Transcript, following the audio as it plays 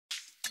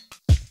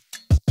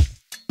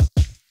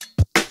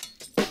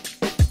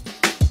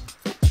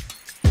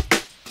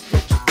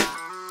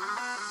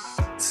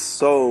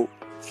so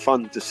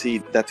fun to see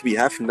that we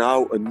have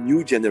now a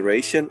new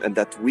generation and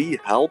that we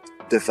help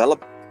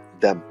develop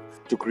them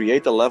to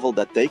create a level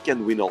that they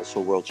can win also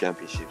world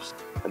championships.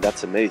 And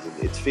that's amazing.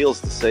 It feels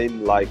the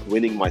same like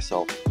winning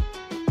myself.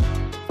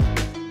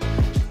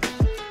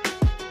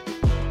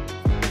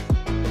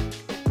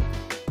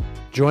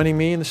 Joining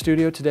me in the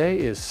studio today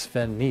is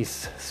Sven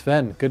Nys.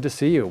 Sven, good to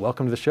see you.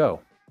 Welcome to the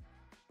show.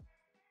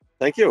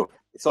 Thank you.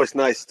 It's always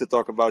nice to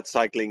talk about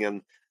cycling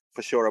and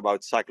for sure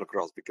about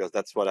cyclocross, because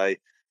that's what I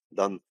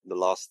done the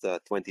last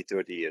 20,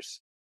 30 years.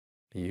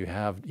 You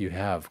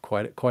have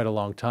quite a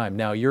long time.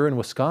 Now you're in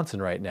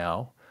Wisconsin right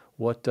now.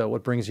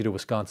 What brings you to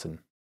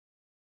Wisconsin?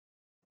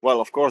 Well,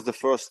 of course, the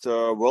first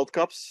World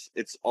Cups.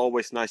 It's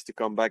always nice to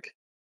come back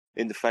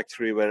in the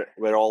factory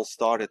where all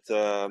started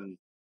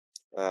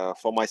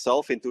for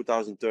myself in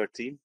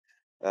 2013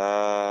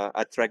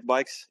 at track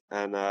bikes.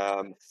 And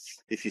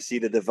if you see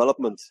the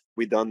development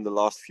we done the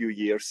last few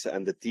years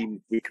and the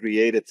team we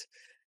created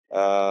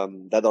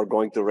that are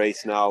going to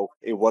race now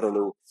in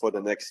Waterloo for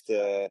the next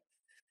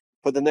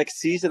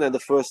season and the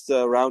first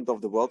round of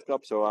the World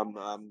Cup. So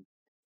I'm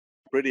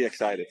pretty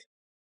excited.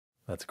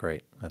 That's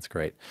great. That's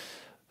great.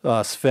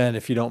 Sven,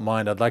 if you don't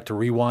mind, I'd like to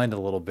rewind a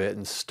little bit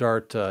and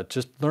start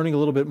just learning a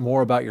little bit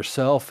more about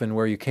yourself and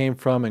where you came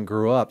from and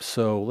grew up.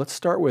 So let's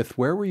start with,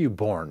 where were you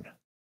born?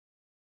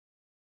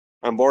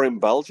 I'm born in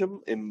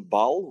Belgium, in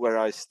Bâle, where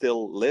I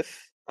still live.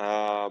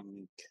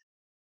 And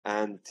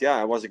yeah,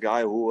 I was a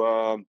guy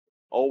who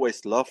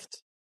always loved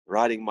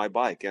riding my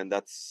bike, and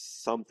that's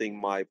something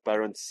my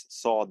parents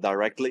saw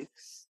directly.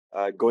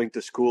 Going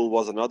to school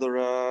was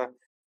another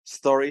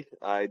story.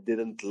 I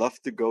didn't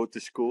love to go to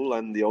school,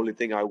 and the only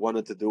thing I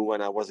wanted to do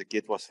when I was a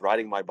kid was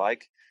riding my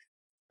bike.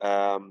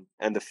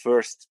 And the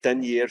first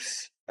 10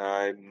 years,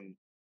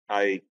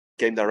 I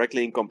came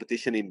directly in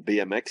competition in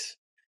BMX.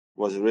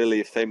 Was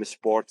really a famous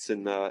sport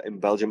in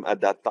Belgium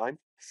at that time.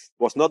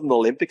 Was not an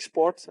Olympic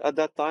sport at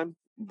that time,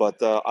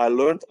 but I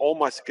learned all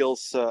my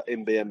skills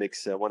in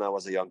BMX when I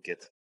was a young kid.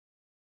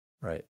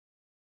 Right.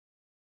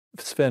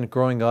 Sven,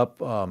 growing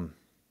up,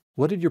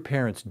 what did your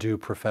parents do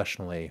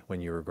professionally when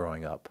you were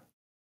growing up?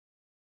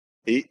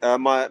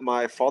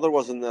 My father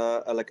was an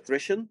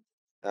electrician.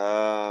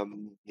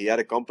 He had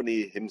a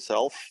company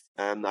himself,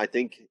 and I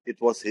think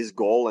it was his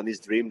goal and his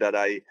dream that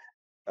I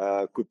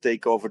could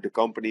take over the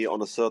company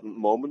on a certain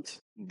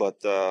moment. But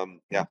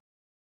yeah,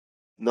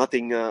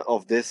 nothing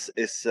of this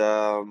is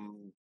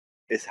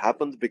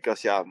happened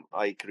because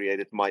I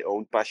created my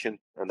own passion,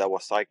 and that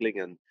was cycling.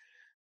 And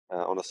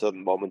on a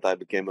certain moment, I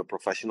became a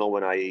professional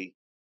when I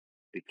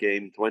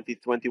became 20,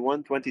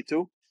 21,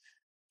 22.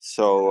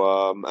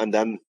 So and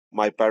then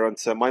my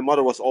parents, my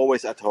mother was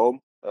always at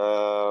home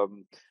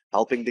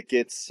helping the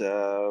kids.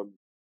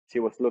 She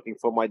was looking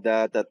for my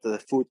dad, that the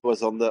food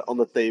was on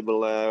the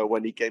table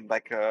when he came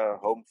back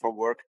home from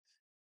work.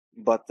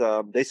 But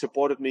they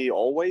supported me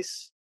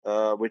always.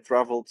 We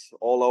traveled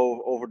all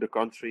over the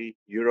country,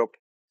 Europe.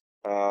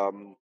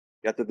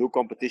 We had to do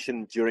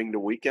competition during the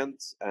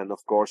weekends, and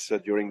of course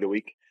during the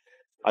week,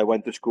 I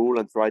went to school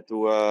and tried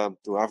to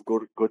have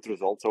good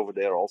results over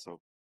there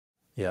also.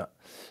 Yeah.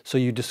 So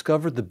you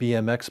discovered the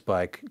BMX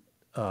bike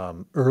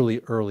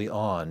early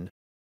on.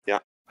 Yeah.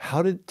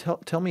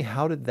 Tell me,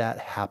 how did that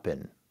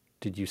happen?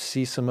 Did you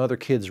see some other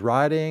kids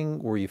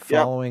riding? Were you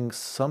following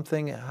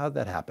something? How did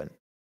that happen?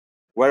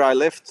 Where I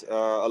lived,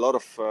 a lot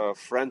of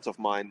friends of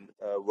mine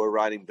were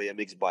riding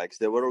BMX bikes.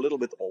 They were a little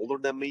bit older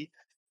than me,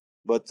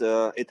 but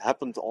it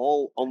happened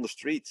all on the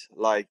street.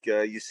 Like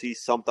you see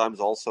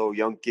sometimes also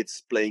young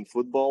kids playing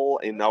football.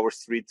 In our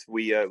street,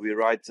 we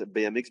ride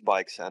BMX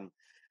bikes. And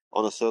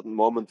on a certain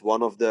moment,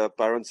 one of the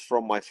parents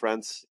from my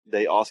friends,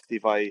 they asked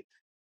if I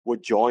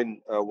would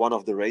join one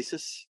of the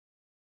races.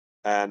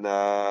 And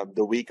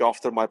the week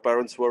after, my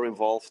parents were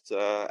involved,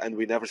 and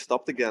we never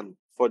stopped again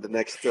for the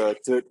next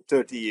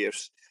 30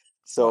 years.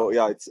 So Wow.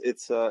 yeah,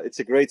 it's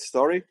a great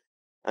story.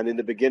 And in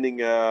the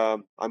beginning,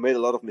 I made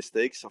a lot of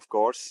mistakes, of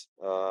course.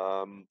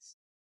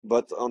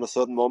 But on a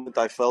certain moment,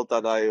 I felt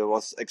that I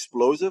was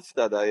explosive,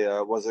 that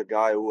I was a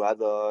guy who had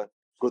a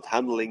good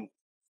handling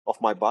of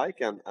my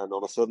bike. And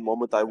on a certain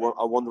moment, I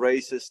won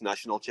races,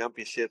 national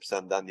championships,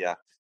 and then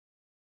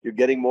you're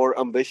getting more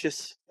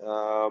ambitious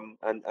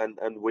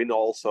and win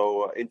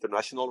also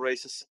international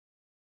races.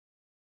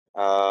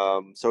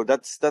 So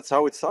that's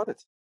how it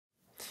started.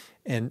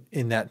 And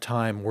in that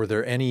time, were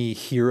there any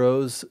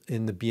heroes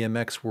in the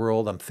BMX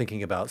world? I'm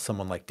thinking about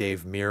someone like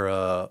Dave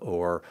Mira,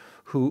 or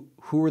who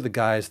were the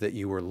guys that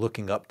you were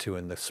looking up to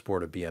in the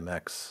sport of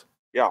BMX?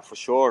 Yeah, for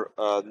sure.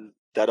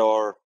 That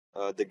are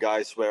the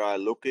guys where I'm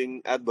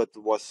looking at, but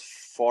was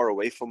far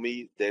away from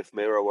me. Dave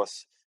Mira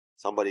was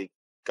somebody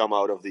come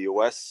out of the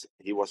US.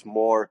 He was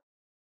more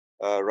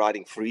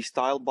riding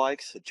freestyle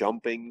bikes,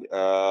 jumping,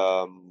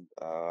 and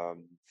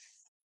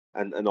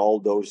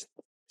all those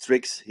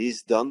tricks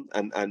he's done,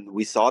 and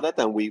we saw that,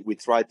 and we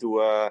tried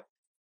to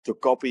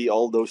copy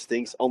all those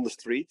things on the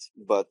street.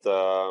 But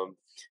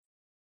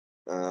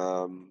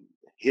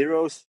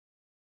heroes,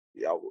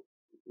 yeah,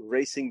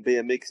 racing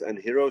BMX and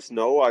heroes.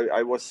 No,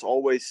 I was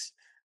always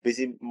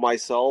busy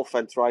myself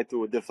and try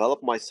to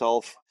develop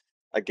myself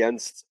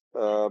against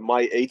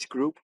my age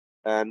group,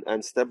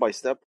 and step by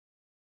step,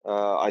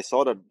 I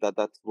saw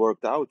that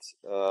worked out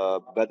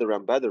better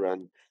and better.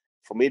 And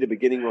for me, the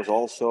beginning was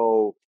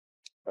also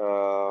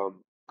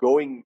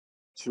going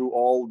through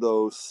all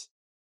those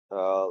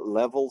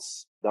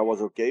levels. That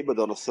was okay, but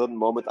on a certain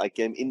moment, I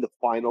came in the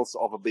finals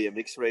of a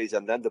BMX race,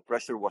 and then the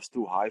pressure was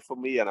too high for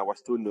me, and I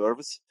was too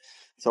nervous.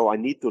 So I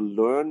need to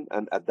learn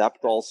and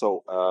adapt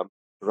also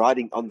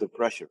riding under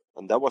pressure,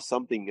 and that was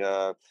something.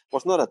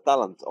 Was not a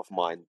talent of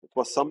mine. It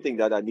was something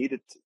that I needed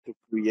to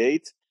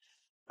create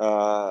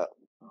uh,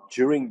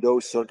 during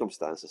those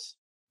circumstances.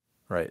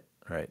 Right,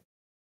 right.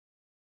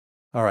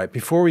 All right.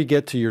 Before we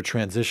get to your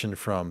transition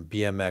from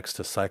BMX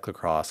to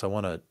cyclocross, I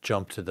want to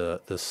jump to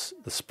the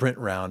sprint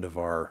round of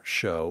our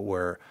show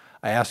where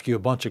I ask you a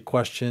bunch of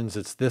questions.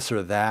 It's this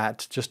or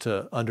that, just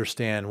to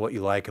understand what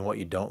you like and what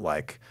you don't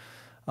like.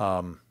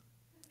 And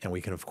we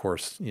can, of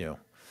course,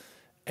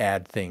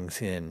 add things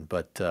in.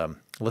 But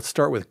let's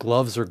start with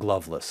gloves or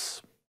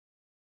gloveless.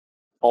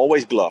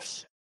 Always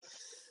gloves.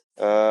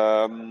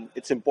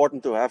 It's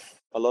important to have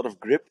a lot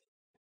of grip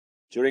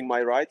during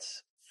my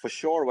rides. For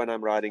sure, when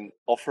I'm riding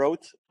off-road,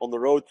 on the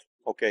road,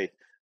 okay,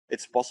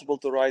 it's possible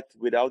to ride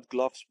without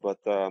gloves, but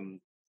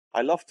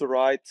I love to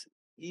ride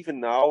even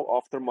now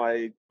after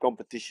my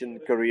competition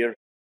career.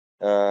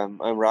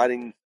 I'm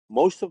riding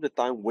most of the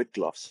time with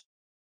gloves.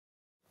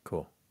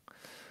 Cool.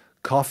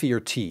 Coffee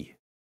or tea?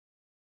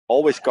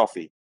 Always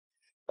coffee.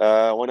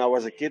 When I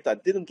was a kid, I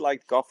didn't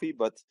like coffee,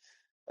 but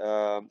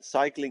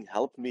cycling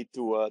helped me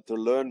to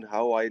learn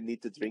how I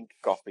need to drink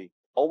coffee.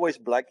 Always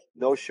black,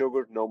 no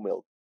sugar, no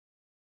milk.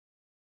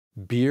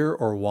 Beer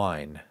or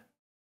wine?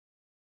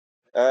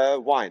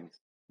 Wine,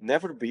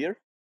 never beer.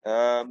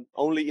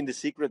 Only in the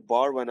secret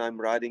bar when I'm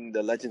riding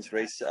the Legends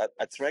race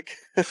at Trek.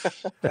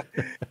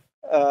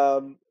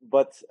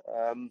 But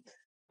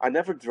I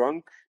never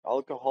drank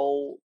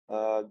alcohol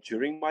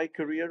during my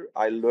career.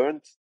 I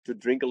learned to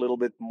drink a little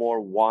bit more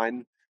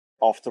wine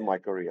after my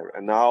career,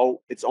 and now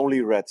it's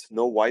only red,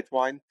 no white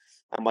wine.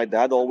 And my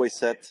dad always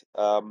said,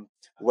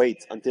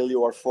 "Wait until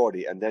you are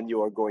 40, and then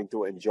you are going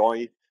to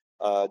enjoy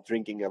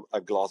drinking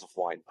a glass of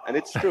wine." And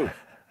it's true.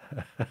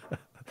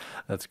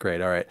 That's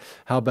great. All right.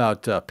 How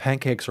about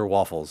pancakes or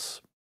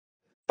waffles?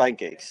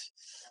 Pancakes.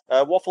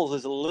 Waffles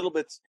is a little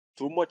bit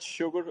too much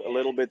sugar, a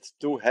little bit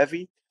too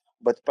heavy,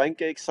 but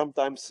pancakes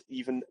sometimes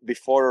even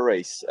before a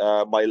race.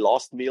 My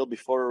last meal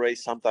before a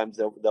race, sometimes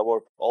there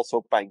were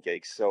also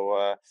pancakes.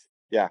 So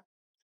yeah,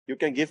 you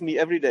can give me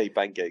every day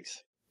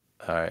pancakes.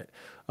 All right.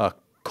 Uh,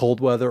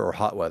 Cold weather or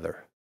hot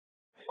weather?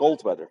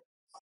 Cold weather.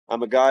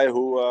 I'm a guy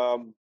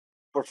who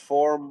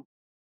perform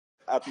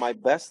at my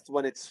best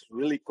when it's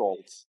really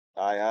cold.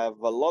 I have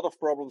a lot of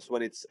problems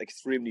when it's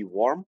extremely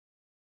warm.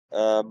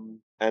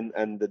 And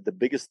the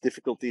biggest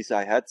difficulties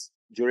I had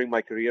during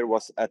my career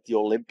was at the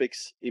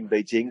Olympics in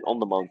Beijing on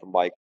the mountain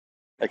bike.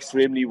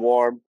 Extremely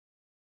warm,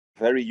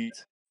 very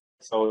heat.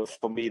 So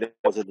for me, that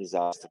was a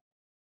disaster.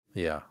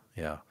 Yeah,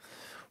 yeah.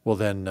 Well,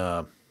 then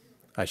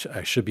I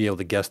should be able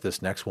to guess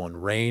this next one: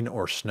 rain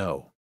or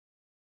snow?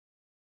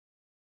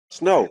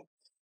 Snow.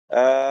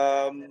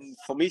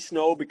 For me,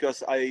 snow,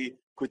 because I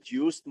could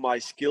use my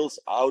skills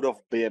out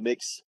of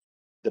BMX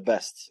the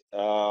best.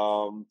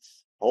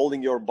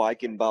 Holding your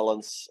bike in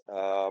balance,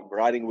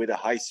 riding with a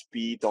high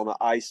speed on the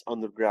ice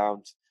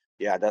underground.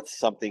 Yeah, that's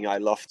something I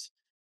loved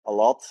a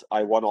lot.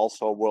 I won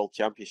also world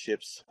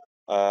championships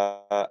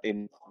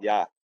in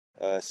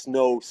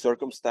snow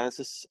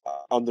circumstances,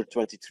 under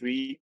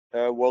 23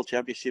 world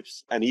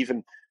championships, and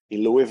even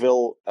in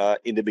Louisville.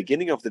 In the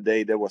beginning of the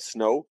day, there was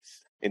snow.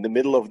 In the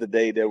middle of the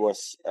day, there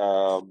was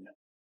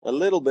a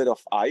little bit of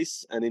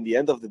ice, and in the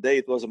end of the day,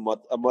 it was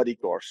a muddy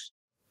course.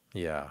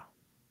 Yeah,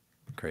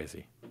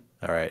 crazy.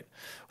 All right.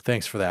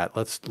 Thanks for that.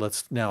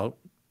 Let's now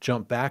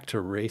jump back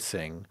to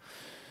racing.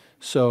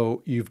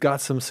 So you've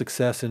got some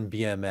success in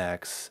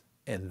BMX,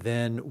 and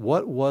then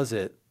what was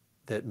it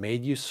that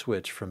made you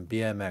switch from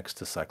BMX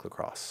to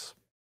cyclocross?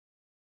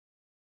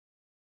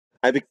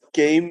 I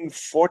became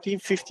 14,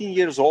 15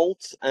 years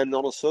old, and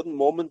on a certain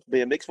moment,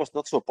 BMX was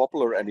not so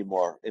popular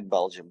anymore in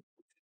Belgium.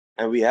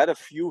 And we had a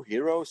few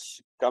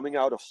heroes coming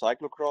out of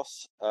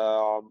cyclocross,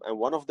 and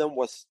one of them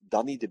was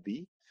Danny de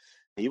Bie.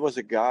 He was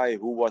a guy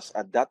who was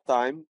at that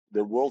time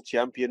the world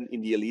champion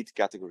in the elite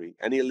category,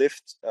 and he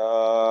lived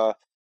 5K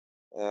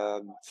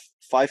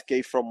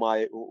from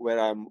where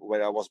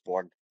I was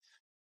born.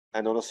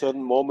 And on a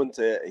certain moment,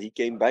 he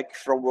came back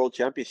from world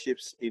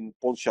championships in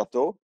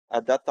Pontchâteau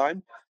at that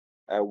time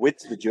with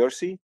the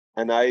jersey,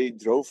 and I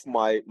drove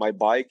my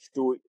bike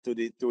to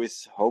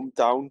his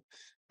hometown,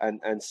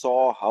 and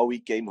saw how he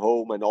came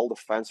home, and all the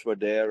fans were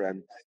there,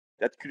 and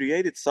that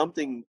created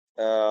something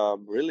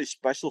really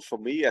special for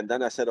me. And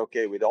then I said,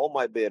 okay, with all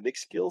my BMX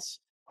skills,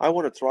 I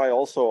want to try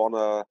also on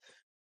a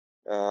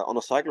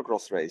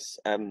cyclocross race.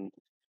 And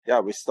yeah,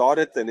 we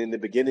started, and in the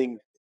beginning,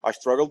 I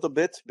struggled a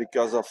bit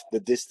because of the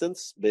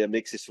distance.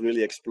 BMX is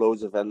really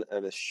explosive and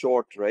a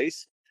short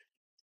race.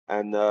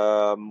 And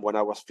when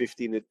I was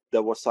 15,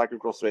 there was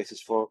cyclocross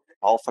races for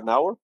half an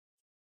hour.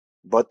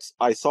 But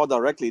I saw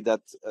directly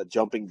that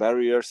jumping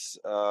barriers,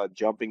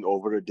 jumping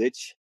over a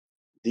ditch,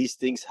 these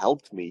things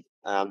helped me,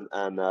 and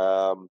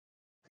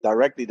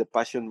directly the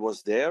passion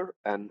was there,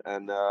 and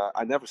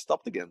I never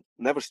stopped again,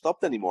 never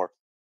stopped anymore.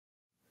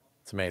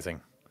 It's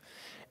amazing.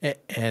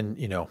 And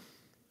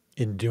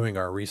in doing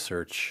our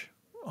research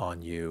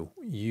on you,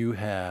 you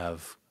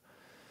have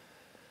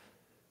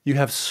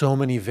so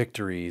many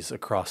victories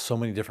across so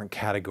many different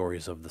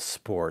categories of the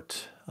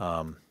sport.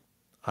 I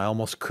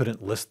almost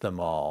couldn't list them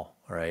all,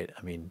 right?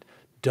 I mean,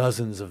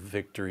 dozens of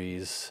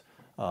victories,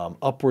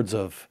 upwards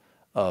of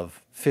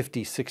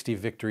 50, 60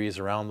 victories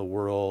around the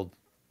world,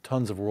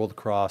 tons of world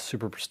cross,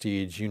 super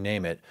prestige, you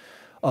name it.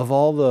 Of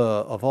all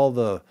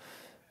the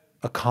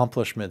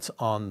accomplishments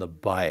on the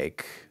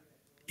bike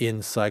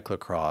in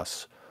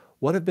cyclocross,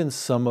 what have been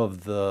some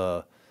of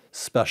the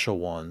special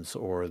ones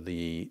or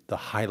the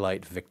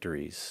highlight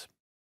victories?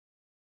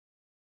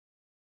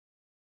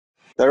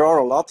 There are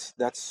a lot,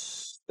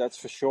 that's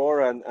for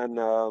sure, and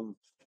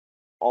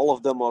all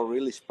of them are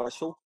really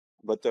special.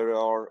 But there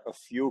are a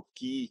few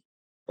key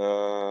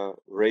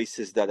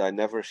races that I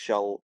never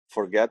shall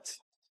forget,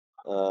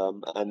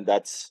 and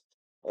that's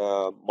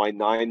my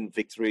 9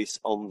 victories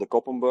on the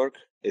Koppenberg.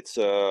 It's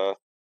a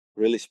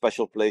really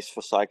special place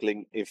for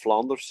cycling in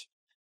Flanders,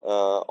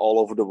 all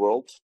over the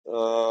world.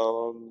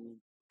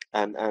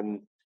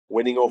 And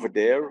winning over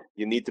there,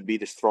 you need to be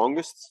the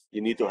strongest.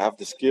 You need to have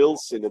the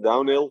skills in the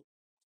downhill.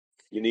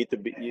 You need to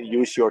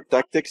use your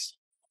tactics.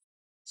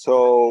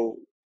 So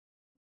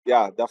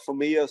yeah, that for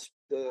me is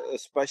a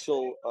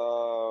special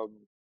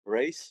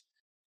race.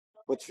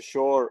 But for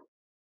sure,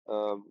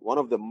 one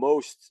of the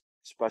most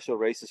special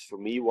races for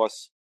me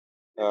was,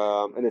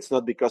 and it's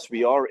not because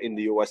we are in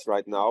the US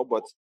right now,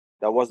 but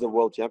that was the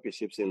World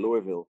Championships in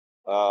Louisville.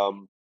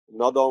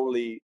 Not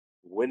only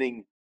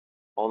winning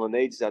on an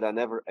age that I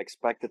never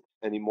expected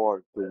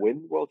anymore to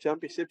win World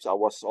Championships, I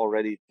was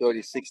already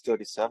 36,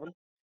 37,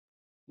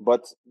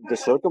 but the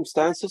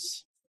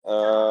circumstances,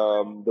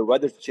 the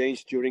weather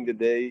changed during the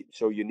day,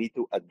 so you need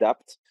to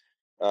adapt.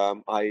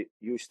 I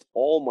used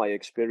all my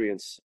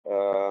experience.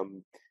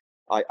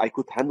 I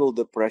could handle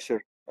the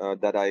pressure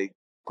that I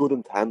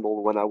couldn't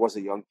handle when I was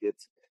a young kid.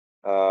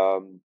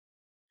 Um,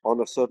 on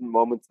a certain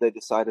moment, they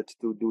decided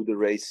to do the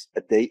race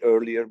a day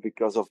earlier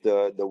because of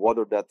the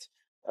water that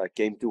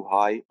came too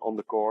high on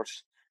the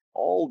course.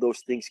 All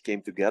those things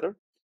came together,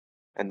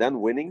 and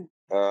then winning.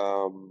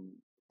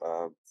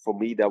 For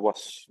me, that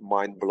was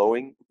mind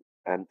blowing,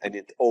 and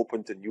it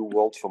opened a new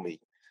world for me.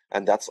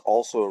 And that's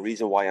also a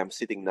reason why I'm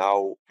sitting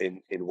now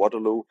in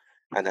Waterloo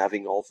and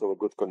having also a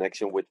good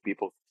connection with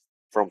people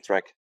from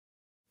track.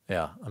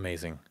 Yeah,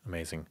 amazing,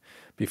 amazing.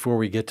 Before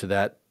we get to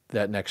that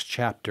next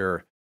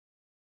chapter,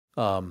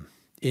 um,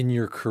 in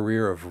your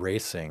career of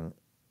racing,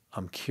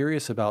 I'm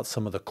curious about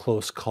some of the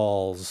close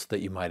calls that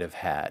you might have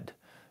had.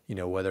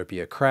 Whether it be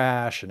a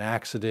crash, an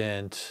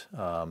accident,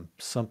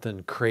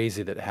 something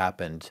crazy that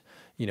happened.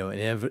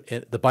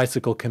 The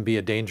bicycle can be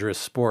a dangerous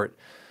sport.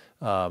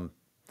 Um,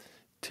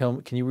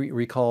 can you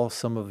recall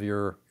some of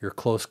your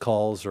close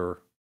calls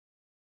or?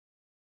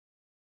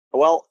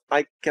 Well,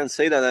 I can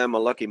say that I'm a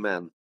lucky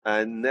man.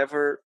 I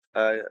never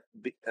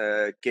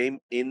came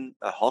in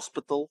a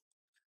hospital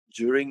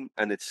during,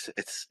 and it's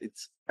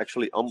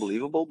actually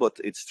unbelievable, but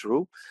it's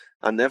true.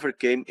 I never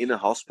came in a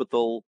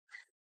hospital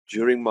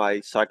during my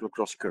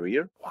cyclocross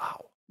career.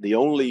 Wow. The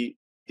only,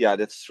 yeah,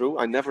 that's true.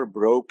 I never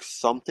broke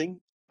something,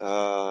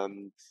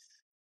 um,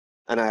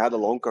 and I had a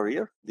long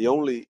career. The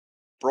only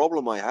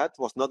problem I had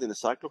was not in the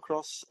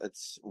cyclocross.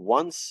 It's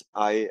once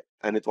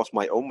and it was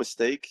my own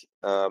mistake.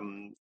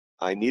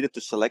 I needed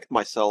to select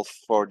myself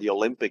for the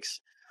Olympics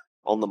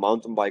on the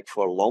mountain bike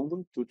for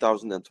London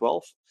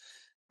 2012.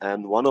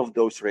 And one of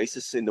those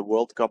races in the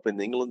World Cup in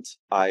England,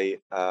 I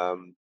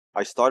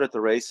started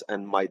the race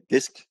and my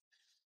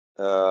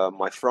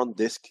front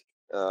disc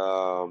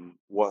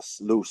was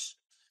loose,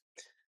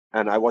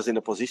 and I was in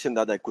a position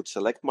that I could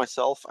select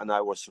myself, and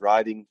I was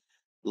riding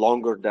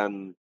longer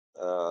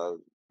uh,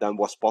 than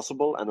was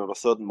possible. And at a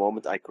certain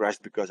moment, I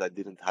crashed because I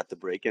didn't have the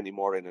brake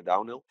anymore in a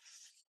downhill,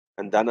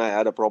 and then I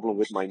had a problem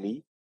with my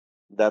knee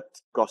that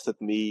costed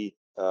me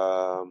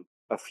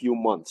a few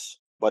months.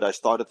 But I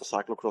started the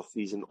cyclocross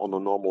season on a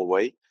normal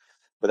way.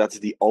 But that's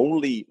the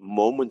only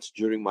moment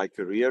during my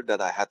career that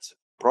I had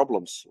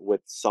problems with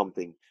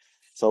something.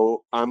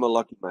 So I'm a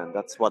lucky man.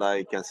 That's what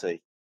I can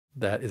say.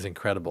 That is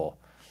incredible.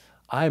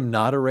 I'm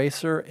not a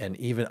racer, and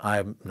even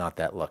I'm not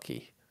that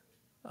lucky.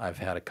 I've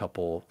had a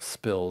couple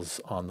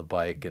spills on the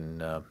bike,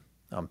 and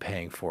I'm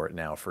paying for it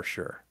now for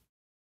sure.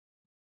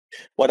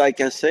 What I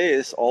can say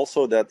is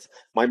also that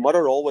my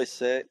mother always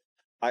said,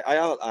 I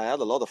had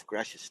a lot of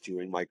crashes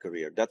during my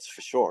career, that's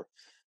for sure.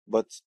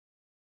 But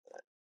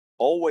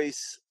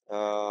always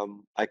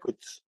I could,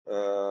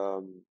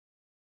 um,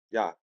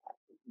 yeah,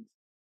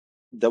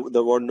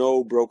 there were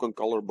no broken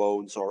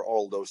collarbones or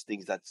all those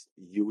things that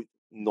you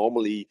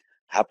normally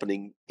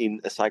happening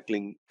in a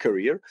cycling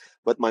career.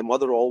 But my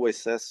mother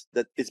always says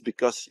that it's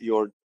because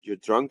you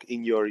drunk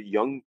in your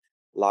young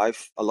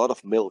life a lot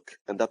of milk,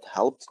 and that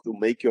helped to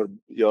make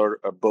your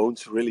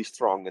bones really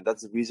strong. And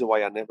that's the reason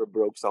why I never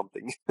broke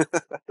something.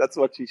 That's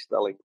what she's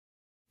telling.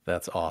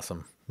 That's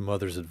awesome.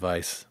 Mother's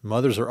advice.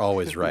 Mothers are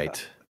always Yeah.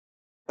 right.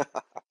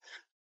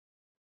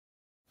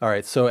 All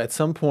right. So at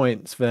some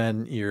point,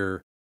 Sven,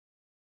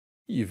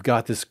 you've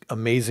got this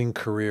amazing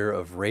career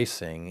of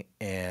racing,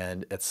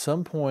 and at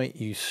some point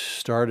you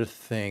start to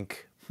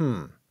think,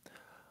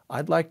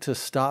 I'd like to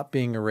stop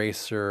being a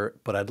racer,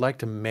 but I'd like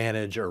to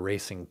manage a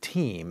racing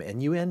team.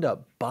 And you end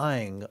up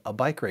buying a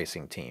bike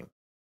racing team.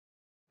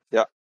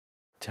 Yeah.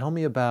 Tell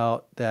me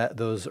about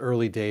those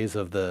early days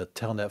of the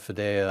Telnet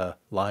Fidea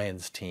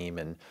Lions team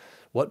and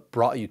what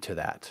brought you to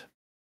that.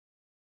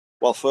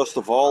 Well, first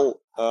of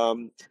all,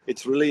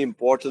 it's really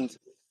important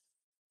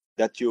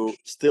that you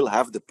still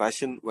have the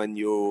passion when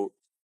you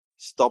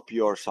stop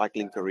your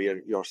cycling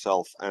career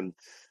yourself. And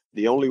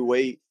the only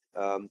way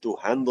to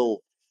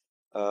handle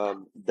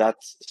that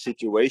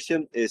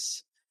situation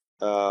is,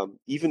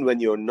 even when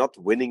you're not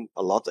winning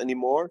a lot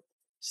anymore,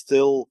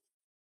 still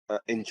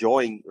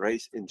enjoy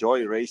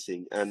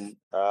racing. And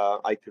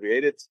I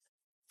created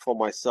for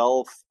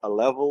myself a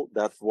level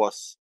that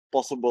was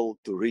possible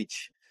to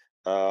reach.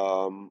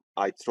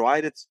 I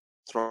tried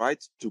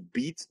to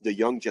beat the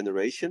young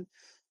generation,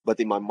 but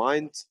in my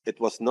mind, it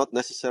was not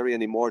necessary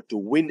anymore to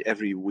win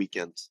every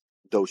weekend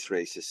those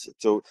races.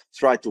 So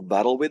try to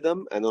battle with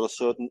them, and on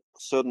a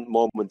certain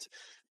moment,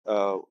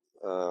 uh,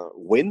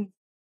 win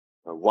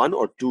one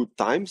or two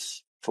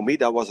times. For me,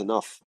 that was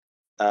enough.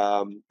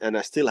 And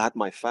I still had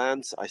my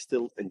fans. I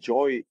still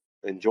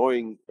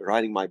enjoying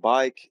riding my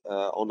bike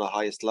on the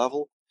highest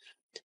level.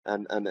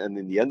 And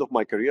in the end of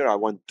my career, I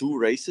won two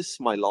races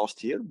my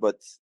last year,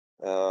 but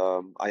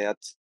I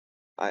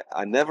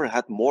never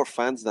had more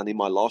fans than in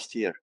my last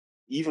year,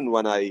 even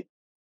when I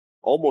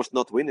almost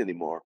not win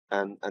anymore.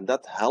 And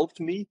that helped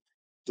me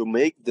to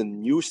make the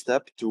new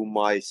step to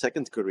my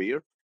second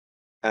career.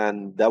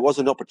 And that was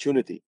an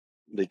opportunity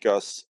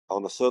because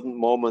on a certain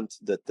moment,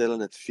 the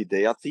Telenet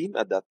Fidea team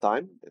at that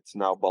time, it's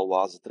now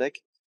Balwaze Trek,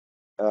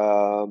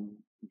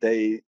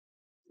 they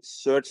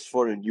searched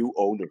for a new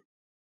owner.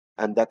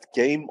 And that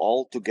came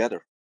all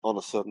together on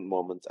a certain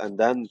moment. And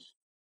then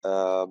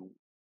um,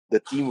 the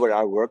team where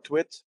I worked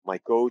with, my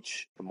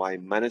coach, my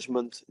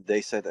management,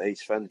 they said, "Hey,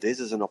 Sven, this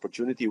is an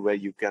opportunity where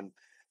you can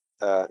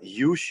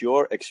use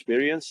your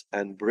experience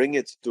and bring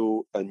it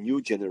to a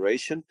new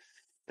generation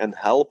and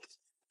help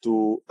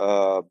to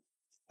uh,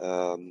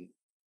 um,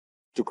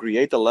 to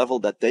create a level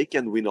that they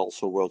can win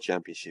also world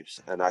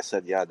championships." And I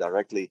said, yeah,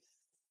 directly,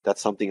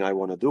 that's something I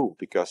want to do,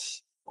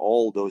 because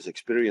all those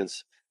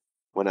experience,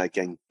 when I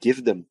can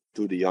give them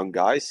to the young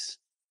guys,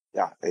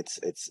 yeah,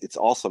 it's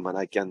awesome. And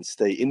I can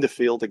stay in the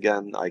field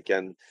again. I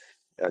can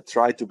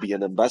try to be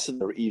an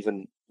ambassador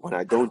even when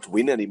I don't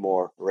win any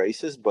more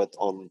races, but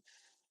on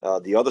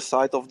the other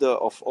side of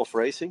of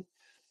racing.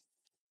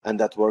 And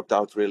that worked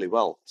out really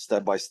well.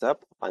 Step by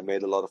step, I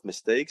made a lot of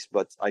mistakes,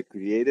 but I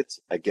created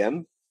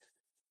again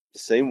the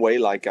same way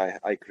like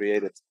I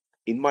created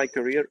in my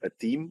career a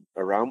team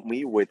around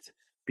me with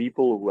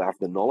people who have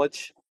the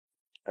knowledge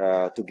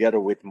together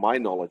with my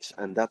knowledge,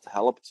 and that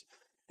helped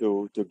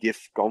to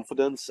give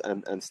confidence.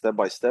 And step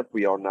by step,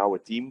 we are now a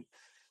team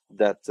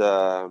that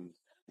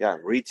yeah,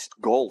 reached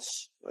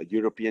goals.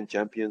 European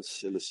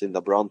champions,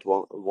 Lucinda Brandt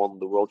won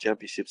the world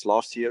championships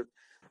last year,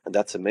 and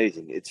that's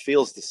amazing. It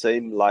feels the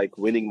same like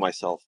winning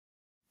myself.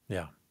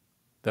 Yeah,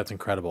 that's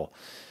incredible.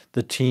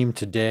 The team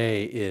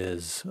today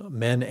is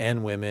men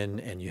and women,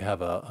 and you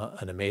have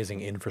an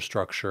amazing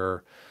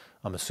infrastructure.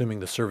 I'm assuming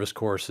the service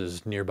course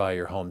is nearby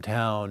your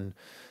hometown.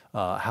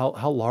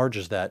 How large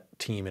is that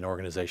team and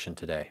organization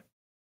today?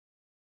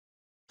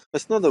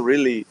 It's not a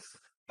really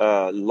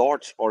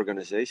large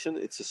organization.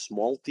 It's a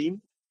small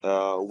team.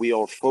 We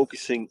are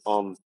focusing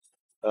on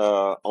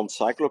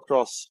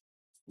cyclocross,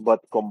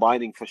 but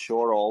combining for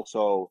sure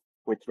also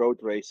with road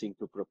racing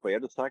to prepare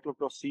the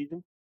cyclocross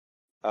season.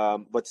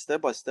 But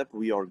step by step,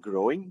 we are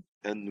growing,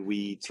 and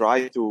we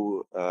try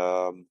to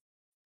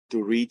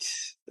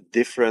reach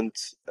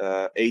different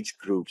age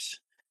groups,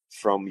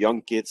 from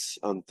young kids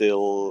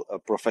until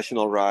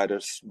professional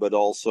riders, but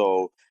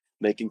also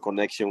making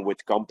connection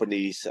with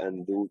companies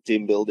and do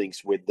team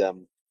buildings with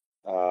them.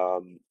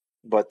 Um,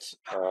 but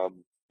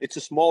it's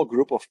a small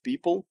group of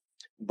people,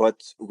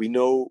 but we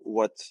know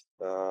what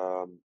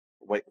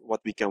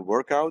we can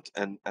work out,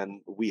 and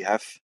we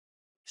have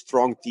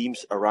strong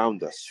teams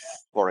around us.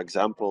 For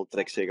example,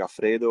 Trek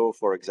Segafredo,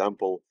 for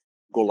example,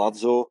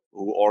 Golazzo,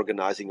 who are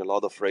organizing a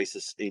lot of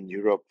races in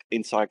Europe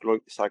in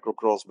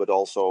cyclocross, but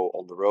also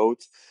on the road,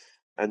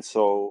 and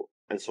so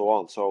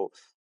on. So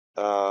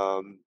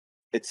um,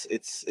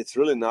 it's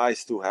really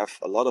nice to have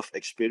a lot of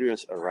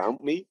experience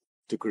around me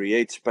to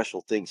create special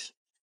things.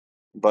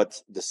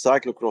 But the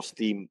cyclocross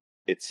team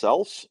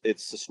itself,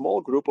 it's a small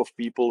group of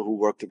people who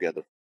work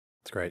together.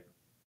 That's great.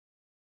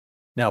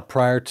 Now,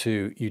 prior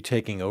to you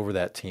taking over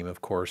that team,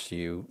 of course,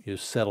 you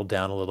settled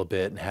down a little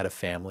bit and had a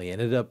family,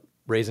 ended up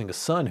raising a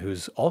son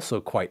who's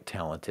also quite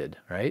talented,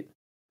 right?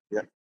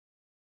 Yeah.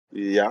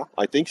 Yeah,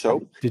 I think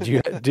so.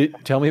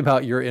 Tell me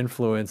about your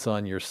influence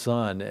on your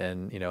son,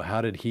 and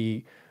how did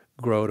he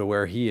grow to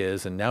where he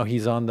is, and now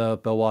he's on the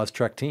Belwaz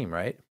Trek team,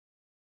 right?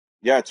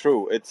 Yeah,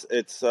 true. It's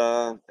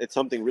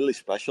something really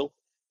special.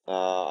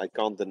 I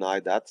can't deny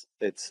that.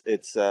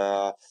 It's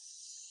a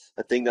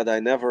thing that I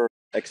never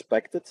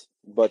expected.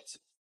 But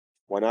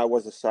when I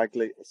was a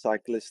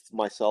cyclist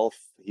myself,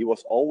 he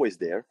was always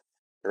there,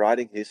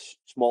 riding his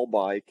small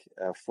bike.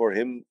 For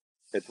him,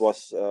 it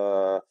was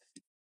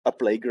a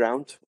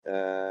playground.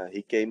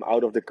 He came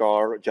out of the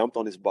car, jumped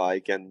on his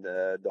bike, and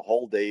the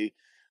whole day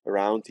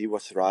around he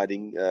was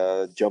riding,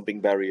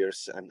 jumping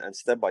barriers, and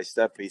step by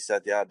step he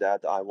said, "Yeah,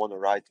 Dad, I want to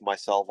ride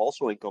myself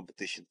also in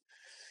competition."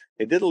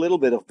 He did a little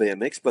bit of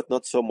BMX, but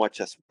not so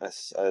much as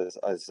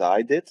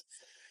I did.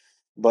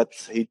 But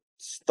he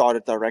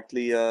started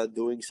directly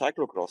doing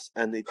cyclocross,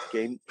 and it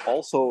came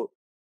also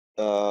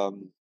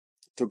um,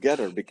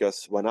 together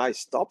because when I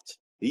stopped,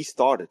 he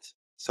started.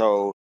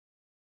 So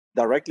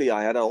directly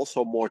I had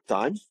also more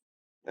time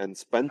and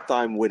spend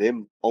time with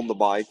him on the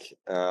bike,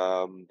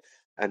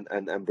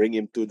 and bring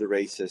him to the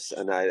races.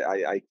 And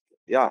I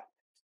yeah,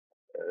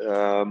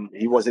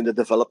 he was in the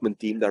development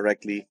team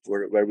directly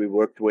where we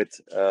worked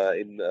with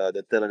in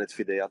the Telenet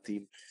Videa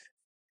team,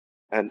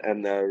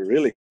 and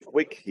really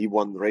quick he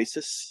won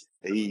races.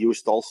 He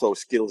used also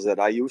skills that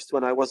I used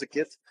when I was a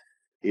kid.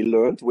 He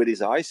learned with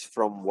his eyes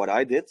from what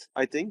I did,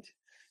 I think.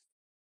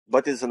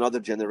 But it's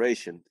another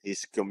generation.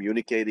 He's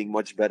communicating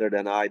much better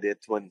than I did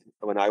when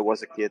I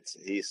was a kid.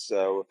 He's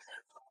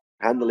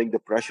handling the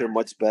pressure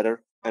much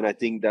better. And I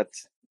think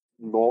that's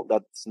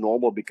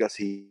normal because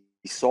he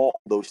saw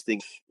those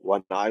things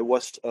when I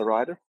was a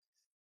rider.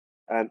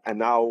 And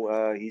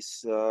now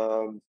he's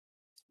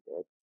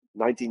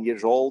 19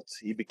 years old.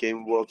 He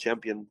became world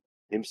champion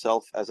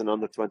himself as an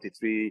under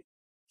 23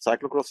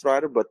 cyclocross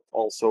rider, but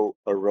also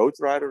a road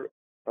rider,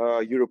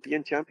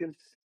 European champion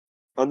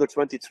under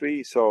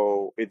 23.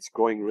 So it's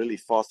going really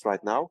fast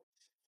right now.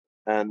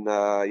 And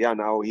yeah,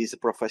 now he's a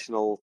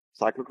professional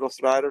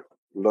cyclocross rider,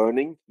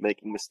 learning,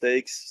 making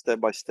mistakes step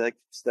by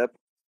step.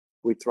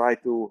 We try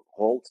to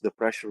hold the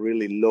pressure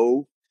really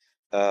low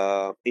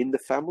in the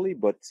family,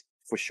 but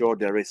for sure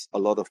there is a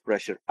lot of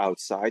pressure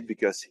outside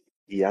because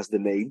he has the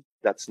name.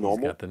 That's He's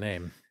normal. got the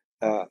name.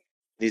 Uh,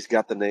 he's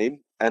got the name,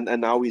 and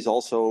now he's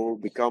also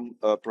become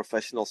a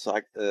professional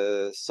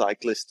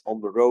cyclist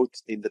on the road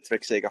in the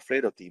Trek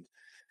Segafredo team.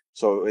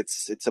 So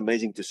it's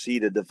amazing to see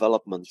the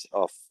development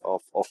of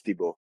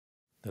Thibaut.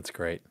 That's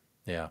great.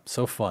 Yeah,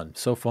 so fun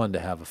to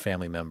have a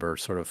family member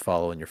sort of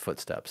follow in your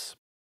footsteps.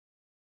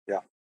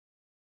 Yeah.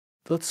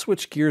 Let's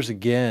switch gears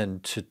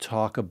again to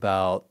talk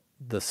about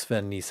the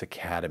Sven Nys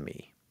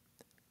Academy.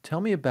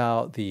 Tell me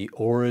about the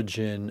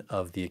origin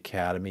of the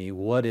academy.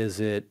 What is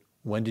it?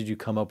 When did you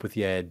come up with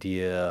the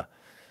idea?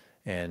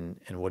 And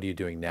what are you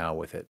doing now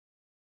with it?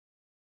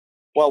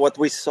 Well, what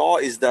we saw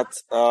is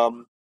that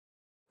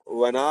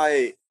when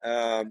I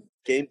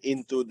came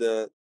into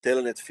the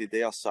Telenet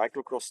Videa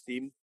cyclocross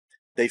team,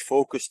 they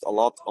focused a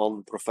lot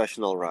on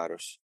professional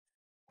riders.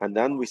 And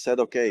then we said,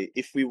 okay,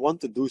 if we want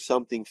to do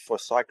something for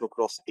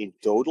cyclocross in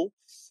total,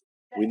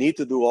 we need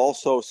to do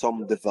also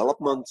some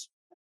development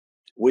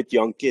with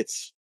young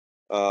kids,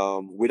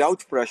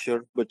 without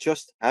pressure, but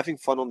just having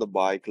fun on the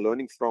bike,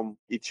 learning from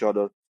each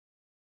other.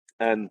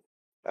 And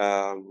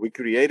we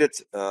created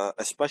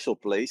a special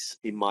place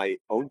in my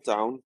own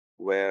town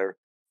where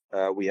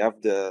we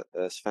have the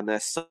Sven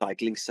Nys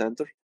Cycling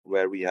Center,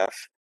 where we have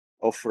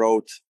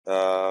off-road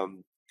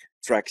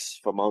tracks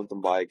for mountain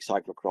bike,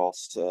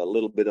 cyclocross, a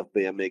little bit of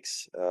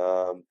BMX,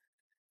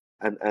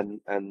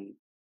 and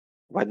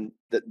when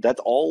that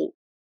all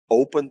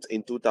opened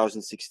in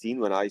 2016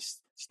 when I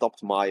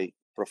stopped my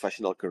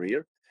professional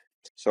career.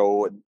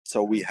 So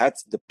we had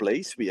the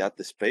place, we had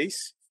the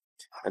space,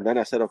 and then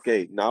I said,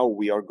 okay, now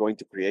we are going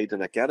to create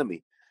an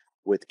academy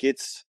with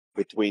kids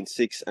between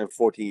 6 and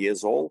 14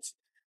 years old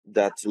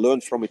that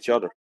learn from each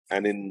other.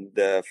 And in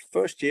the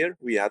first year,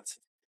 we had,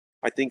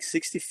 I think,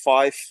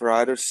 65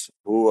 riders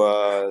who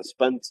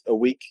spent a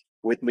week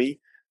with me,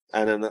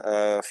 and then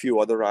a few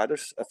other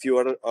riders, a few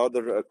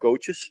other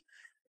coaches.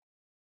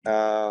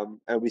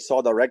 And we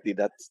saw directly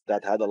that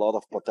that had a lot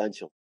of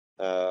potential.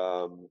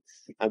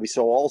 And we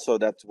saw also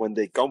that when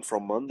they come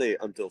from Monday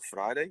until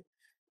Friday,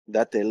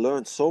 that they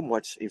learned so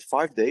much in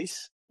 5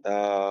 days.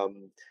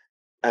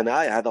 And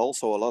I had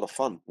also a lot of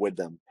fun with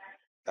them.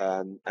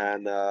 And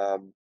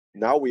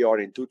now we are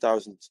in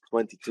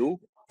 2022,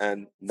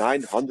 and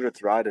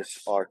 900 riders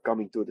are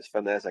coming to the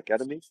Sven Nys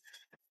Academy.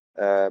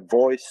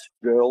 Boys,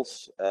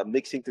 girls,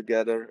 mixing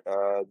together,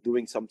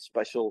 doing some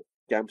special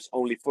camps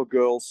only for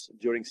girls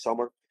during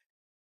summer.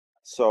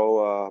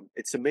 So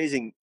it's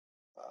amazing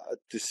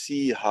to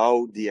see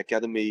how the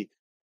academy,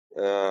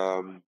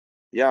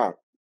 yeah,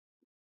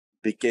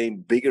 became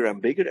bigger and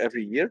bigger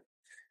every year.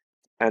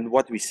 And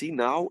what we see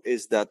now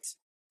is that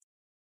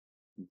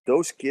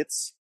those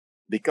kids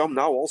become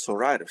now also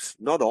riders.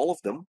 Not all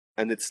of them,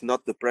 and it's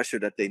not the pressure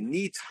that they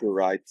need to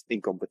ride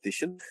in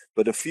competition,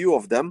 but a few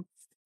of them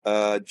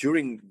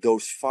during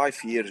those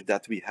 5 years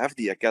that we have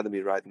the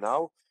academy right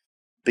now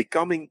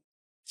becoming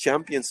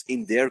champions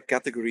in their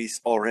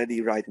categories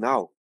already right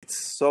now. It's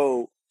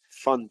so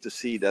fun to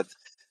see that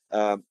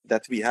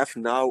that we have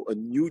now a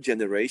new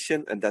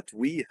generation and that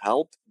we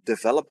help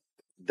develop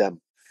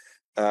them.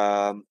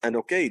 And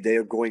okay, they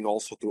are going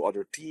also to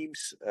other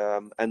teams,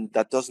 and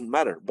that doesn't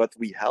matter. But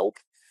we help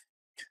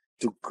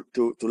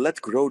to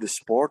let grow the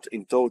sport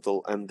in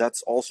total, and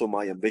that's also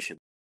my ambition.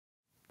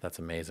 That's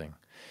amazing.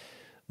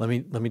 Let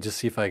me just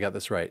see if I got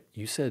this right.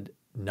 You said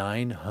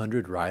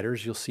 900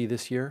 riders you'll see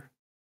this year?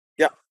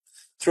 Yeah,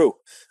 true.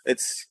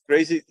 It's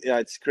crazy. Yeah,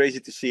 it's crazy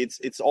to see.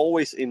 It's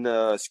always in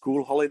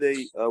school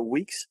holiday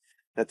weeks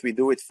that we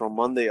do it from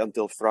Monday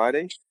until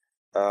Friday.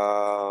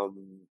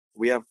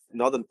 We have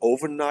not an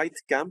overnight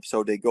camp,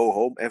 so they go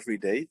home every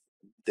day.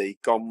 They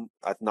come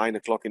at 9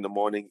 o'clock in the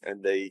morning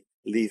and they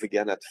leave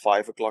again at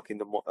 5 o'clock in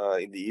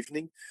the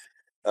evening.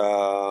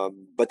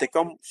 But they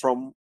come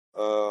from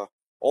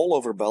all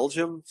over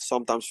Belgium,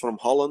 sometimes from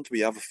Holland.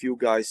 We have a few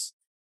guys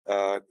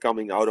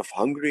coming out of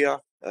Hungary.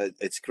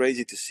 It's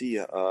crazy to see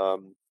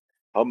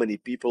how many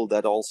people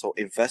that also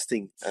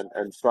investing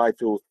and try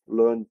to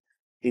learn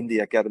in the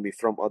academy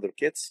from other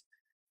kids.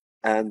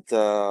 And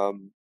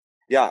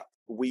yeah,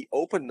 we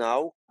open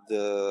now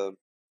the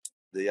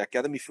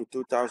academy for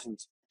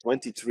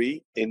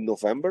 2023 in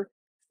November.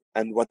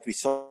 And what we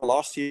saw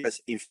last year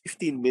is in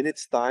 15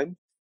 minutes time,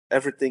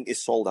 everything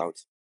is sold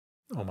out.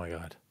 Oh my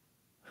God.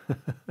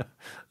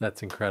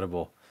 That's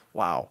incredible.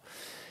 Wow.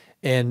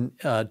 And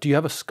do you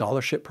have a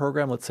scholarship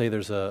program? Let's say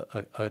there's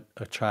a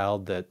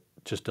child that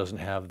just doesn't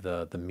have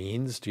the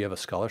means. Do you have a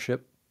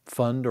scholarship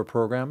fund or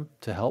program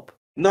to help?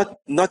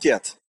 Not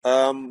yet.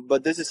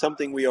 But this is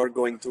something we are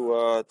going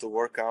to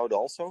work out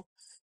also,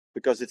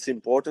 because it's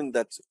important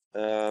that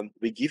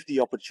we give the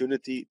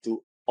opportunity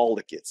to all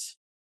the kids,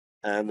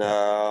 and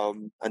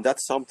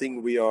that's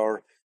something we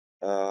are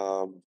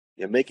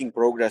making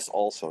progress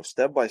also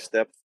step by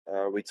step.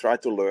 We try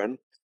to learn,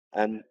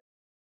 and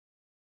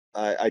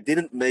I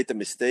didn't make the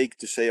mistake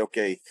to say,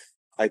 okay,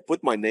 I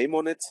put my name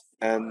on it,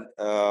 and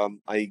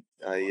I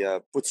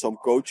put some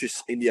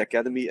coaches in the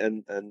academy,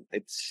 and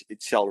it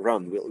shall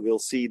run. We'll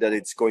see that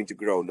it's going to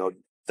grow. No,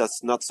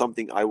 that's not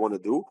something I want to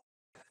do.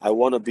 I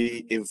want to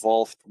be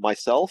involved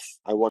myself.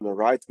 I want to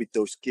ride with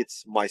those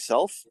kids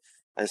myself,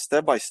 and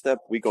step by step,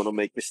 we're gonna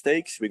make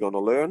mistakes. We're gonna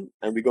learn,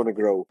 and we're gonna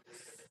grow.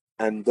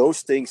 And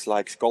those things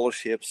like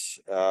scholarships,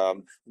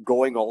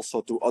 going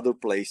also to other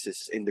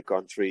places in the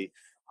country,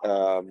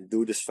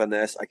 do the Sven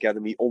Nys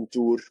Academy on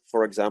tour,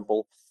 for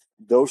example.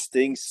 Those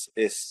things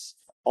is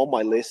on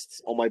my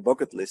list, on my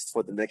bucket list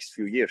for the next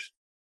few years.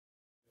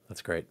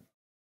 That's great.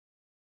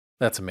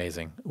 That's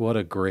amazing. What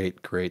a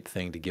great, great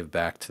thing to give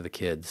back to the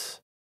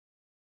kids.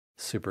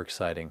 Super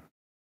exciting.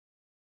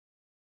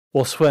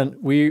 Well, Sven,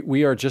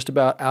 we are just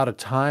about out of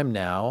time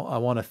now. I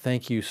want to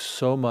thank you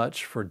so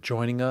much for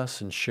joining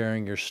us and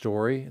sharing your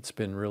story. It's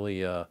been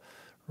really a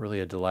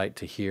delight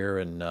to hear,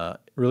 and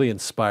really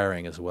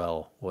inspiring as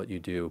well, what you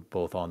do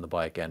both on the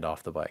bike and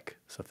off the bike.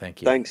 So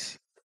thank you.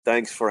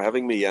 Thanks for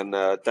having me, and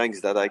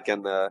thanks that I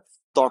can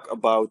talk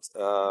about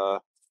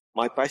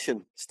my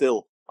passion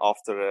still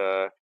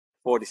after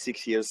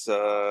 46 years.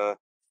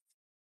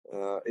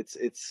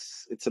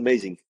 It's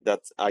amazing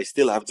that I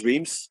still have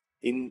dreams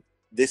in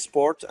this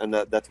sport, and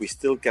that we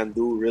still can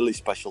do really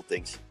special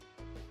things.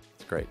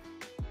 It's great.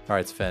 All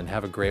right, Sven,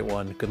 have a great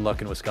one. Good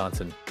luck in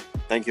Wisconsin.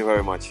 Thank you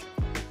very much.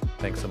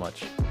 Thanks so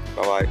much.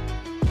 Bye-bye.